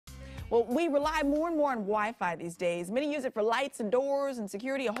Well, we rely more and more on Wi-Fi these days. Many use it for lights and doors and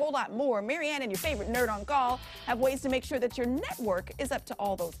security, a whole lot more. Marianne and your favorite nerd on call have ways to make sure that your network is up to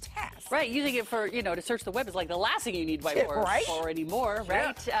all those tasks. Right, using it for, to search the web is like the last thing you need Wi-Fi for anymore,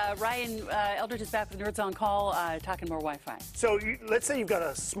 right? Yeah. Ryan Eldridge is back with Nerds on Call, talking more Wi-Fi. So let's say you've got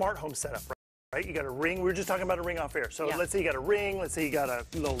a smart home setup, right? You got a Ring. We were just talking about a Ring off air. So let's say you got a Ring. Let's say you got a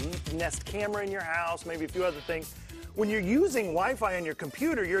little Nest camera in your house, maybe a few other things. When you're using Wi-Fi on your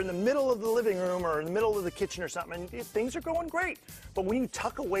computer, you're in the middle of the living room or in the middle of the kitchen or something, and things are going great. But when you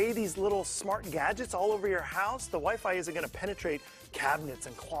tuck away these little smart gadgets all over your house, the Wi-Fi isn't going to penetrate cabinets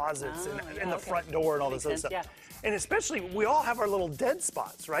and closets and the front door and all this other stuff. Yeah. And especially, we all have our little dead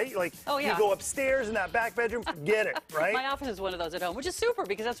spots, right? Like, you go upstairs in that back bedroom, forget it, right? My office is one of those at home, which is super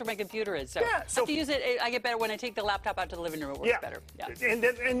because that's where my computer is. So, I have to use it. I get better when I take the laptop out to the living room. It works better. Yeah.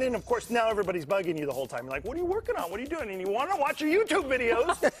 And then, of course, now everybody's bugging you the whole time. You're like, what are you working on? What are you doing? And you want to watch your YouTube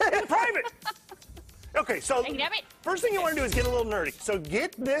videos in private. Okay, so first thing you want to do is get a little nerdy. So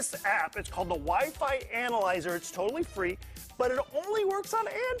get this app. It's called the Wi-Fi Analyzer. It's totally free, but it only works on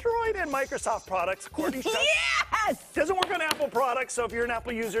Android and Microsoft products. Courtney's Yes! Doesn't work on Apple products, so if you're an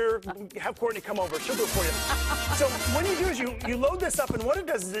Apple user, have Courtney come over. She'll do it for you. So what you do is you load this up, and what it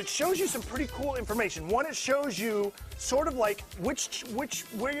does is it shows you some pretty cool information. One, it shows you sort of like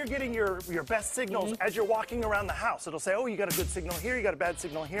where you're getting your best signals as you're walking around the house. It'll say, oh, you got a good signal here, you got a bad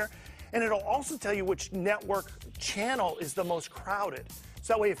signal here. And it'll also tell you which network channel is the most crowded.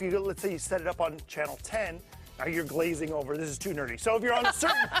 So that way, if you, let's say you set it up on channel 10, now you're glazing over. This is too nerdy. So if you're on a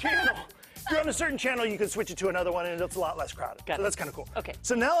certain channel, if you're on a certain channel, you can switch it to another one, and it's a lot less crowded. So that's kind of cool. Okay.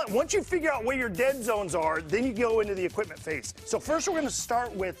 So now, once you figure out where your dead zones are, then you go into the equipment phase. So first, we're going to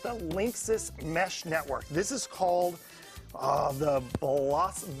start with the Linksys Mesh Network. This is called the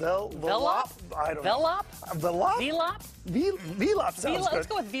VLOP? I don't know. VLOP? VLOP sounds good. Let's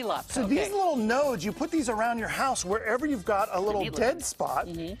go with VLOP. So these little nodes, you put these around your house wherever you've got a little dead spot.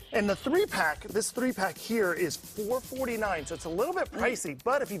 And the 3-pack, this 3-pack here is $449, so it's a little bit pricey.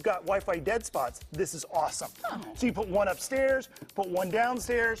 But if you've got Wi-Fi dead spots, this is awesome. So you put one upstairs, put one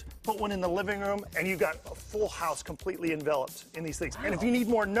downstairs, put one in the living room, and you've got a full house completely enveloped in these things. And if you need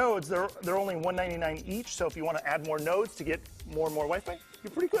more nodes, they're only $199 each. So if you want to add more nodes to get more and more Wi-Fi,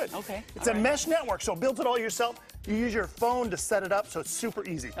 you're pretty good. Okay. It's a mesh network, so build it all yourself. You use your phone to set it up, so it's super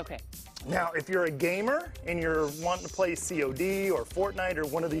easy. Okay. Now, if you're a gamer and you're wanting to play COD or Fortnite or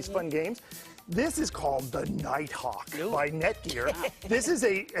one of these fun games, this is called the Nighthawk by Netgear. This is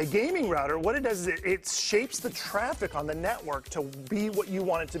a gaming router. What it does is it shapes the traffic on the network to be what you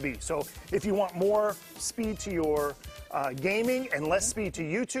want it to be. So if you want more speed to your gaming and less speed to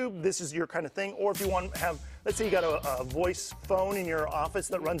YouTube, this is your kind of thing. Or if you want to have, let's say you got a voice phone in your office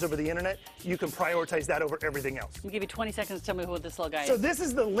that runs over the internet, you can prioritize that over everything else. I'll give you 20 seconds to tell me who this little guy is. So this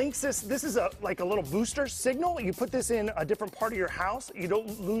is the Linksys. This is like a little booster signal. You put this in a different part of your house. You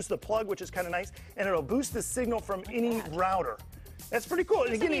don't lose the plug, which is kind of nice, and it'll boost the signal from any router. That's pretty cool.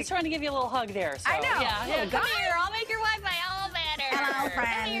 And again, he's trying to give you a little hug there. So. I know. Yeah, come here. I'll make your Wi-Fi all better. Hello, friend.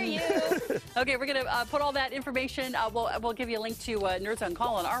 I hear you. Okay, we're going to put all that information. We'll give you a link to Nerds on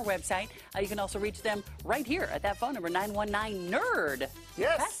Call on our website. You can also reach them right here at that phone number, 919-NERD.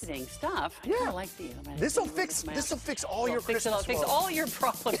 Yes. Fascinating stuff. I kind of like these. This will fix all your Christmas Fix all your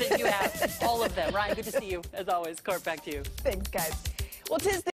problems that you have, all of them. Ryan, good to see you. As always, Court, back to you. Thanks, guys. Well, 'tis